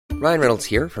Ryan Reynolds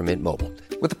here from Mint Mobile.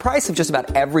 With the price of just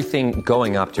about everything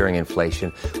going up during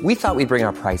inflation, we thought we'd bring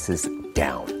our prices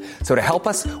down. So to help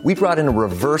us, we brought in a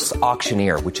reverse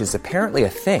auctioneer, which is apparently a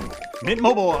thing. Mint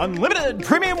Mobile Unlimited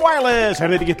Premium Wireless. How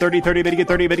to get 30, 30, bit to get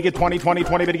 30, bit to get 20, 20,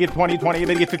 20, bit to get 20, 20,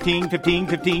 bit to get 15, 15,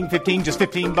 15, 15, just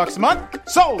 $15 a month?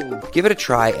 Sold! Give it a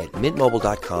try at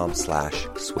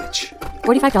mintmobile.com/switch.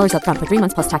 $45 up front for 3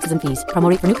 months plus taxes and fees. Promo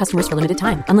rate for new customers for limited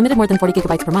time. Unlimited more than 40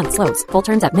 gigabytes per month. Slows full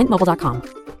terms at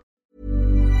mintmobile.com.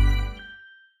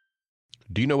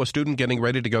 Do you know a student getting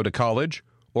ready to go to college?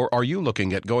 Or are you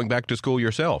looking at going back to school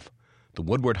yourself? The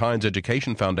Woodward Hines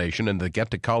Education Foundation and the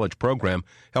Get to College program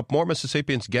help more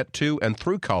Mississippians get to and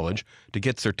through college to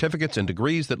get certificates and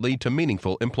degrees that lead to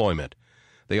meaningful employment.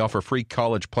 They offer free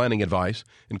college planning advice,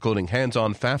 including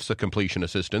hands-on FAFSA completion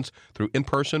assistance through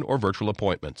in-person or virtual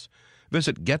appointments.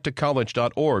 Visit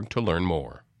gettocollege.org to learn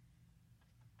more.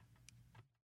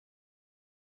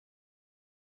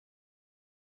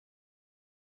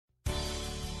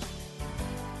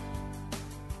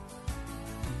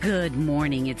 Good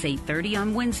morning. It's 8:30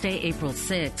 on Wednesday, April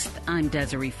 6th. I'm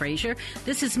Desiree Frazier.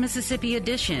 This is Mississippi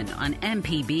Edition on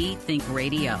MPB Think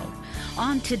Radio.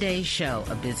 On today's show,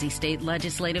 a busy state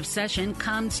legislative session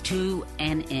comes to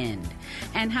an end,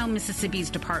 and how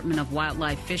Mississippi's Department of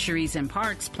Wildlife, Fisheries, and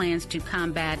Parks plans to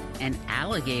combat an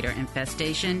alligator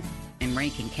infestation in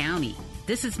Rankin County.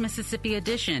 This is Mississippi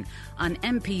Edition on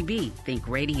MPB Think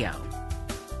Radio.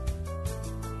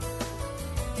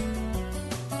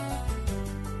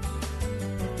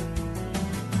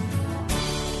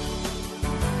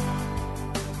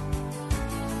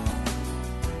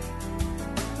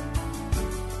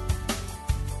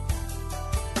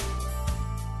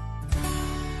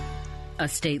 A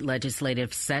state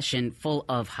legislative session full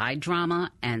of high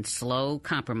drama and slow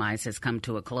compromise has come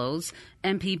to a close.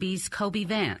 MPB's Kobe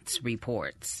Vance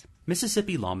reports.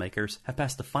 Mississippi lawmakers have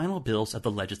passed the final bills of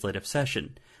the legislative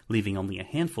session, leaving only a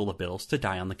handful of bills to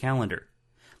die on the calendar.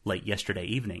 Late yesterday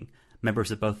evening,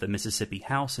 members of both the Mississippi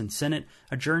House and Senate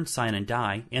adjourned sign and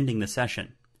die, ending the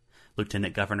session.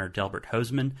 Lieutenant Governor Delbert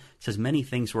Hosemann says many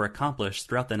things were accomplished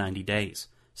throughout the 90 days,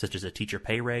 such as a teacher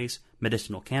pay raise,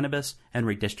 medicinal cannabis, and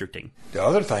redistricting. The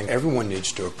other thing everyone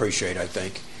needs to appreciate, I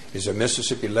think, is the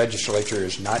Mississippi Legislature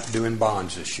is not doing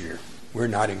bonds this year. We're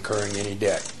not incurring any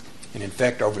debt. And in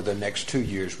fact, over the next 2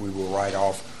 years, we will write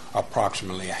off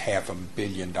approximately $500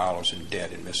 million in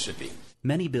debt in Mississippi.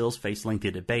 Many bills faced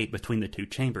lengthy debate between the two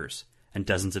chambers, and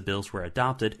dozens of bills were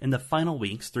adopted in the final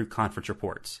weeks through conference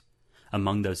reports.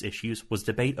 Among those issues was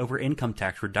debate over income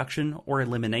tax reduction or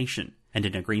elimination, and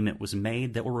an agreement was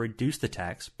made that will reduce the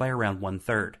tax by around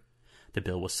 1/3. The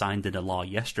bill was signed into law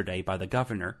yesterday by the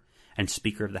governor, and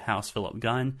Speaker of the House Philip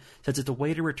Gunn says it's a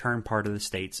way to return part of the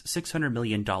state's $600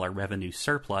 million revenue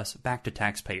surplus back to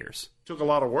taxpayers. It took a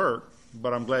lot of work,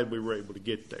 but I'm glad we were able to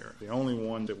get there. The only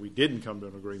one that we didn't come to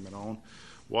an agreement on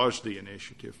was the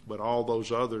initiative, but all those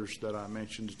others that I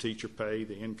mentioned, the teacher pay,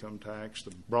 the income tax,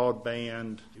 the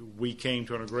broadband, we came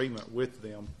to an agreement with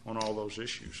them on all those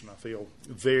issues, and I feel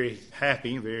very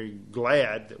happy, very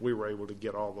glad that we were able to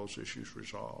get all those issues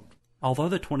resolved. Although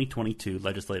the 2022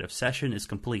 legislative session is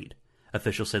complete,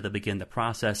 officials say they'll begin the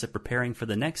process of preparing for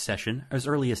the next session as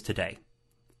early as today.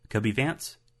 Kobe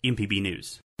Vance, MPB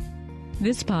News.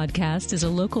 This podcast is a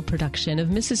local production of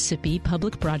Mississippi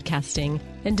Public Broadcasting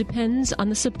and depends on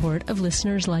the support of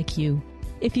listeners like you.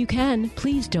 If you can,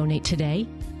 please donate today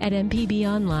at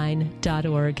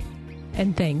mpbonline.org.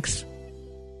 And thanks.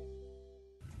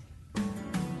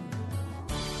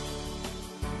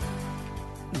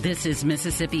 This is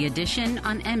Mississippi Edition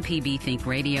on MPB Think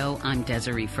Radio. I'm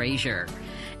Desiree Frazier.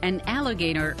 An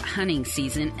alligator hunting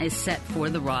season is set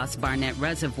for the Ross Barnett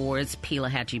Reservoir's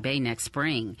Pelahatchie Bay next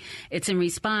spring. It's in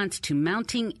response to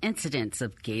mounting incidents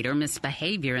of gator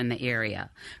misbehavior in the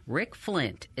area. Rick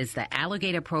Flint is the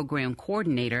alligator program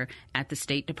coordinator at the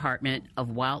State Department of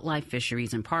Wildlife,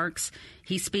 Fisheries, and Parks.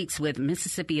 He speaks with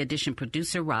Mississippi Edition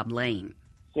producer Rob Lane.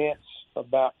 Since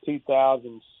about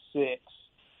 2006,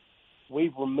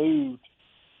 we've removed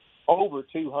over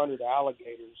 200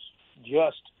 alligators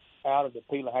just out of the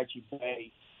Pelahatchie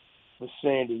Bay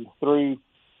vicinity through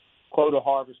quota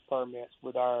harvest permits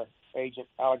with our agent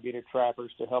alligator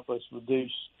trappers to help us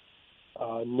reduce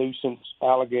nuisance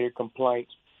alligator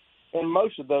complaints. And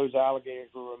most of those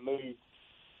alligators were removed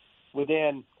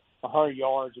within 100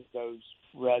 yards of those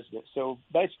residents. So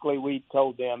basically we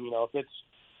told them, if it's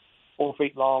 4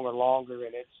 feet long or longer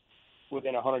and it's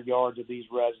within 100 yards of these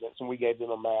residents, and we gave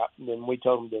them a map, and then we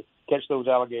told them to catch those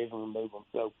alligators and remove them.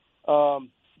 So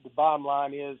the bottom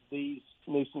line is these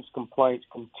nuisance complaints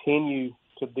continue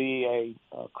to be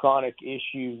a chronic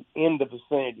issue in the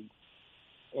vicinity.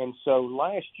 And so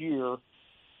last year,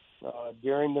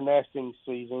 during the nesting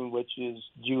season, which is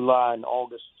July and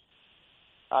August,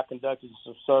 I conducted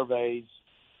some surveys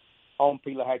on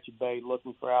Pelahatchie Bay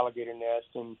looking for alligator nests,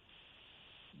 and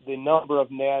the number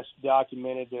of nests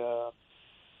documented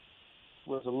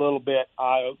was a little bit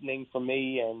eye-opening for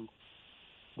me, and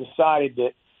decided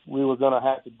that we were going to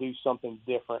have to do something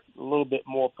different, a little bit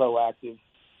more proactive.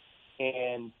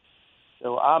 And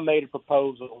so I made a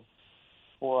proposal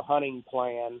for a hunting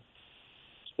plan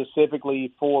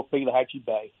specifically for Pelahatchie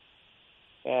Bay.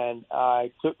 And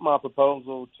I took my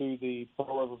proposal to the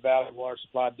Pearl River Valley Water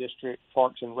Supply District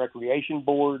Parks and Recreation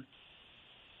Board.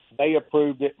 They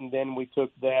approved it, and then we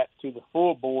took that to the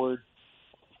full board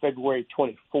February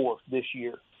 24th this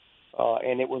year,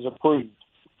 and it was approved.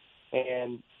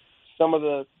 And some of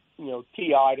the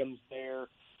key items there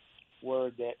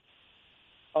were that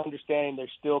understanding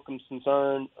there's still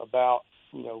concern about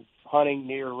hunting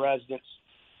near residents.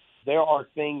 There are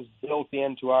things built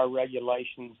into our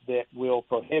regulations that will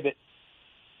prohibit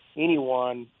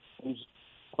anyone who's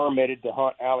permitted to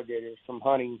hunt alligators from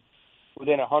hunting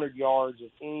within 100 yards of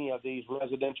any of these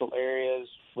residential areas,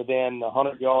 within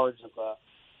 100 yards of a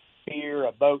pier,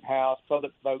 a boathouse,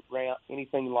 public boat ramp,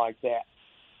 anything like that.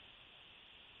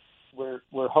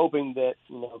 We're hoping that,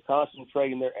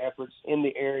 concentrating their efforts in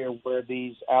the area where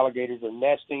these alligators are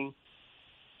nesting,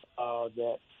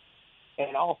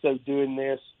 and also doing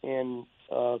this in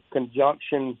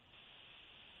conjunction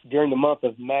during the month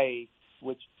of May,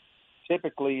 which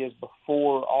typically is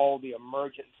before all the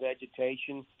emergent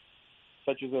vegetation,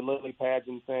 such as the lily pads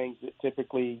and things that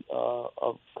typically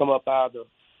come up out of the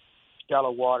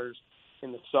shallow waters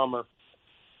in the summer.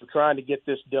 We're trying to get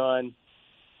this done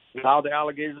while the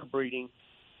alligators are breeding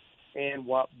and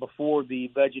before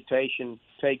the vegetation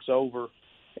takes over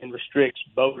and restricts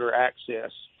boater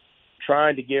access,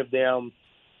 trying to give them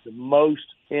the most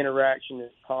interaction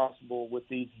as possible with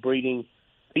these breeding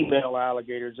female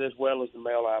alligators as well as the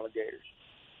male alligators.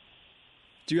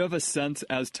 Do you have a sense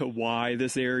as to why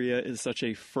this area is such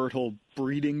a fertile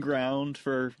breeding ground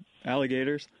for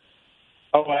alligators?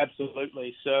 Oh,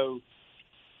 absolutely. So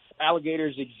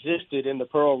alligators existed in the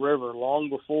Pearl River long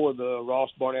before the Ross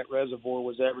Barnett Reservoir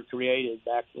was ever created.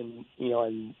 Back in,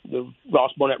 and the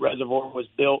Ross Barnett Reservoir was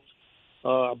built,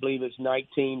 I believe it's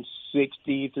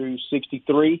 1960 through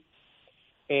 63.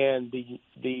 And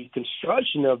the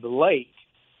construction of the lake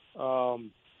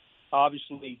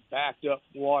obviously backed up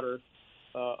water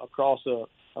across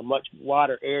a much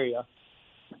wider area.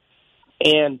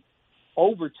 And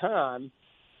over time,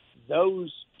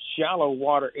 those shallow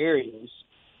water areas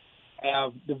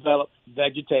have developed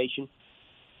vegetation.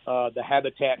 The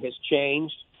habitat has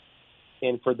changed.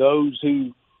 And for those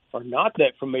who are not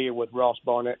that familiar with Ross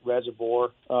Barnett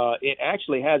Reservoir, it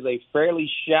actually has a fairly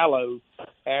shallow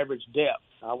average depth.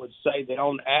 I would say that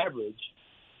on average,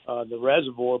 the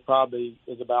reservoir probably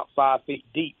is about 5 feet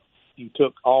deep if you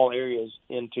took all areas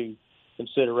into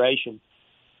consideration.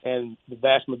 And the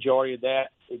vast majority of that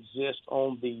exists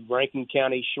on the Rankin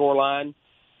County shoreline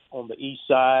on the east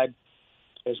side,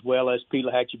 as well as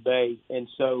Pelahatchie Bay. And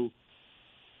so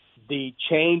the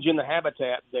change in the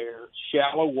habitat there,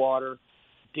 shallow water,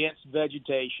 dense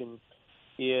vegetation,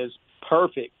 is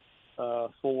perfect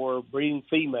for breeding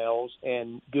females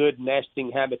and good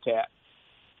nesting habitat.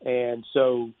 And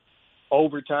so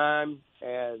over time,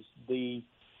 as the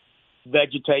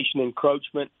vegetation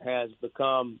encroachment has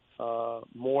become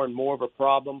more and more of a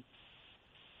problem,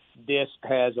 this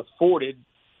has afforded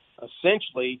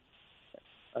essentially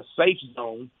a safe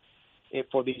zone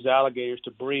for these alligators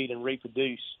to breed and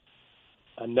reproduce.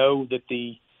 I know that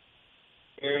the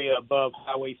area above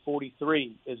Highway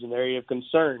 43 is an area of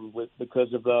concern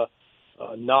because of the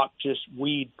noxious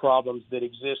weed problems that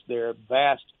exist there,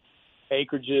 vast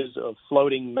acreages of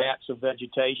floating mats of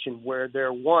vegetation where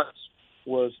there once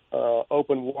was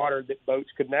open water that boats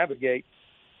could navigate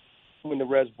when the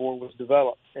reservoir was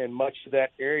developed. And much of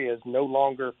that area is no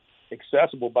longer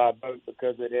accessible by boat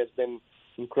because it has been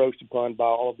encroached upon by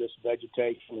all of this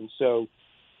vegetation. And so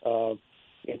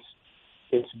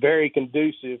it's very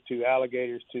conducive to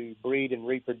alligators to breed and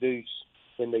reproduce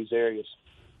in these areas.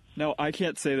 Now, I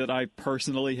can't say that I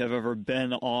personally have ever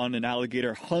been on an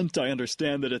alligator hunt. I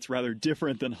understand that it's rather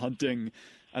different than hunting,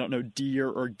 deer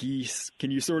or geese.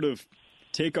 Can you sort of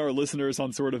take our listeners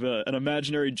on sort of an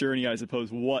imaginary journey, I suppose,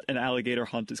 what an alligator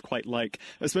hunt is quite like,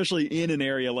 especially in an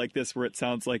area like this where it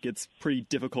sounds like it's pretty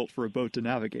difficult for a boat to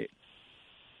navigate?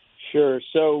 Sure.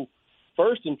 So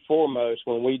first and foremost,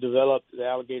 when we develop the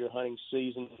alligator hunting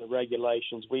season and the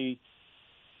regulations, we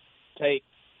take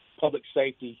public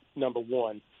safety number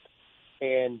one.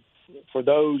 And for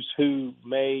those who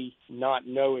may not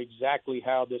know exactly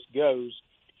how this goes,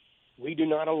 we do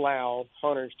not allow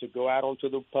hunters to go out onto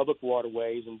the public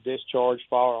waterways and discharge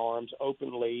firearms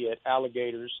openly at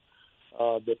alligators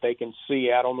that they can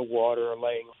see out on the water or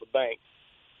laying on the bank.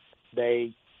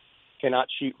 They cannot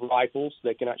shoot rifles.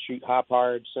 They cannot shoot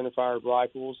high-powered center-fired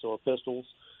rifles or pistols.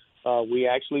 We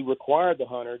actually require the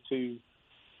hunter to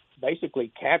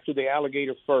basically capture the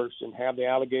alligator first and have the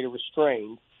alligator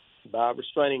restrained by a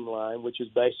restraining line, which is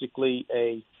basically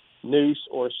a noose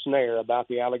or a snare about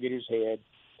the alligator's head.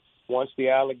 Once the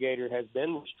alligator has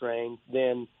been restrained,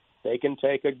 then they can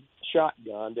take a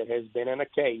shotgun that has been in a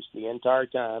case the entire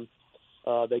time.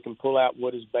 They can pull out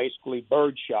what is basically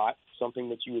bird shot, something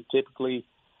that you would typically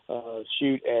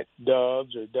shoot at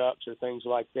doves or ducks or things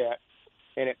like that,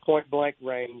 and at point-blank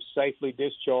range, safely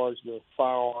discharge the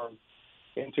firearm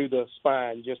into the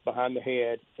spine just behind the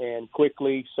head and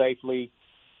quickly, safely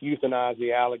euthanize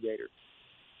the alligator.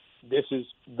 This is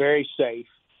very safe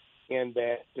in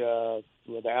that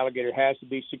the alligator has to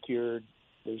be secured.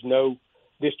 There's no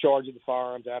discharge of the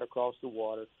firearms out across the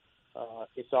water.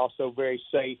 It's also very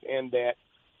safe in that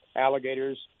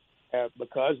alligators,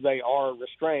 because they are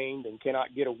restrained and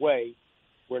cannot get away,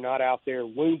 we're not out there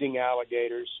wounding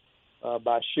alligators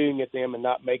by shooting at them and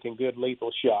not making good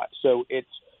lethal shots. So it's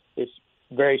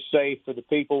very safe for the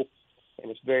people,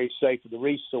 and it's very safe for the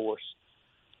resource.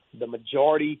 The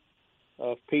majority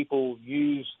of people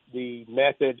use the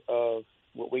method of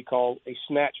what we call a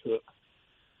snatch hook,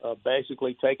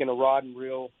 basically taking a rod and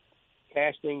reel,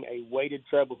 casting a weighted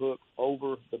treble hook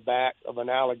over the back of an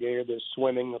alligator that's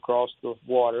swimming across the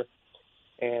water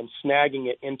and snagging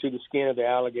it into the skin of the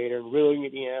alligator and reeling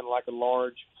it in like a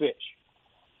large fish.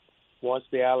 Once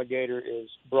the alligator is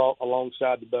brought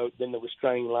alongside the boat, then the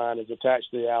restraining line is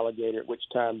attached to the alligator, at which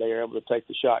time they are able to take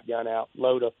the shotgun out,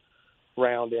 load a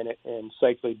round in it, and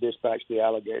safely dispatch the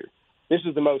alligator. This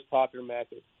is the most popular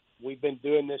method. We've been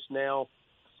doing this now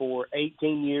for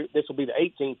 18 years. This will be the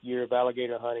 18th year of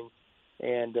alligator hunting,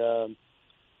 and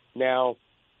now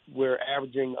we're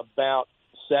averaging about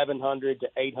 700 to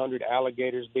 800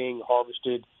 alligators being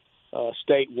harvested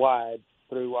statewide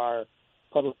through our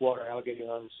public water alligator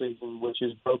hunting season, which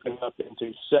is broken up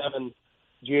into 7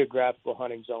 geographical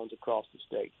hunting zones across the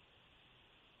state.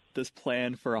 This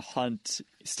plan for a hunt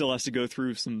still has to go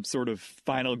through some sort of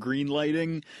final green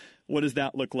lighting. What does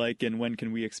that look like, and when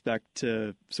can we expect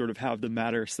to sort of have the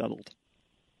matter settled?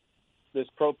 This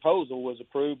proposal was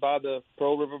approved by the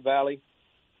Pearl River Valley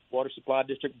Water Supply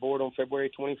District Board on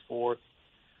February 24th.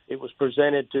 It was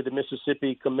presented to the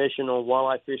Mississippi Commission on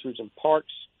Wildlife, Fisheries, and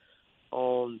Parks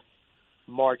on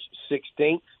March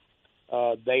 16th.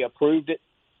 They approved it.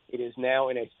 It is now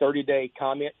in a 30-day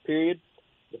comment period.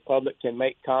 The public can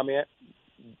make comment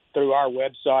through our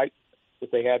website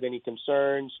if they have any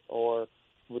concerns or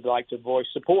would like to voice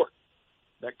support.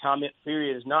 That comment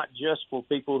period is not just for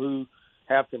people who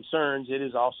have concerns. It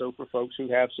is also for folks who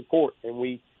have support. And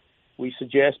we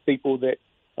suggest people that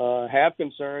have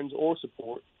concerns or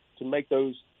support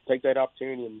to take that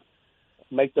opportunity and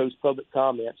make those public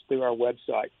comments through our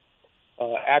website.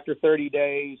 After 30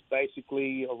 days,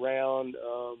 basically around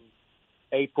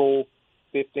April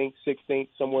 15th, 16th,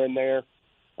 somewhere in there,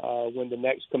 when the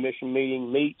next commission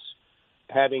meeting meets,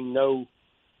 having no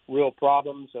real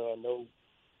problems, no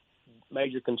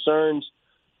major concerns,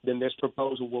 then this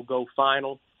proposal will go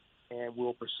final, and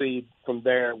we'll proceed from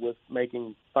there with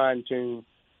making fine-tuned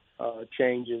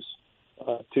changes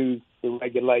to the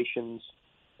regulations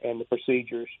and the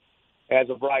procedures. As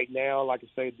of right now, like I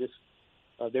say,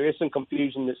 there is some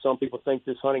confusion that some people think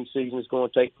this hunting season is going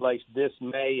to take place this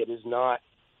May. It is not.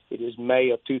 It is May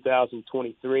of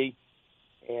 2023,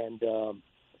 and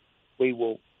we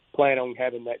will plan on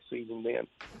having that season then.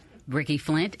 Ricky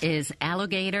Flint is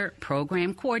Alligator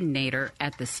Program Coordinator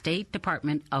at the State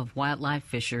Department of Wildlife,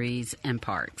 Fisheries, and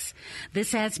Parks.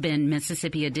 This has been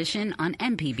Mississippi Edition on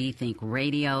MPB Think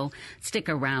Radio. Stick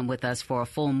around with us for a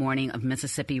full morning of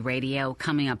Mississippi Radio.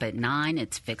 Coming up at 9,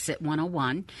 it's Fix It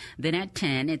 101. Then at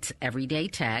 10, it's Everyday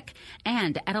Tech.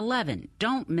 And at 11,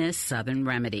 don't miss Southern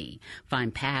Remedy.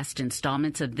 Find past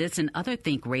installments of this and other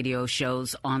Think Radio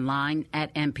shows online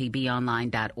at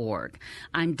mpbonline.org.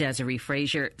 I'm Desiree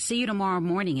Frazier. See you tomorrow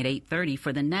morning at 8:30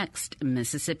 for the next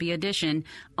Mississippi Edition,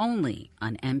 only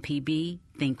on MPB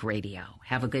Think Radio.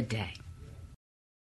 Have a good day.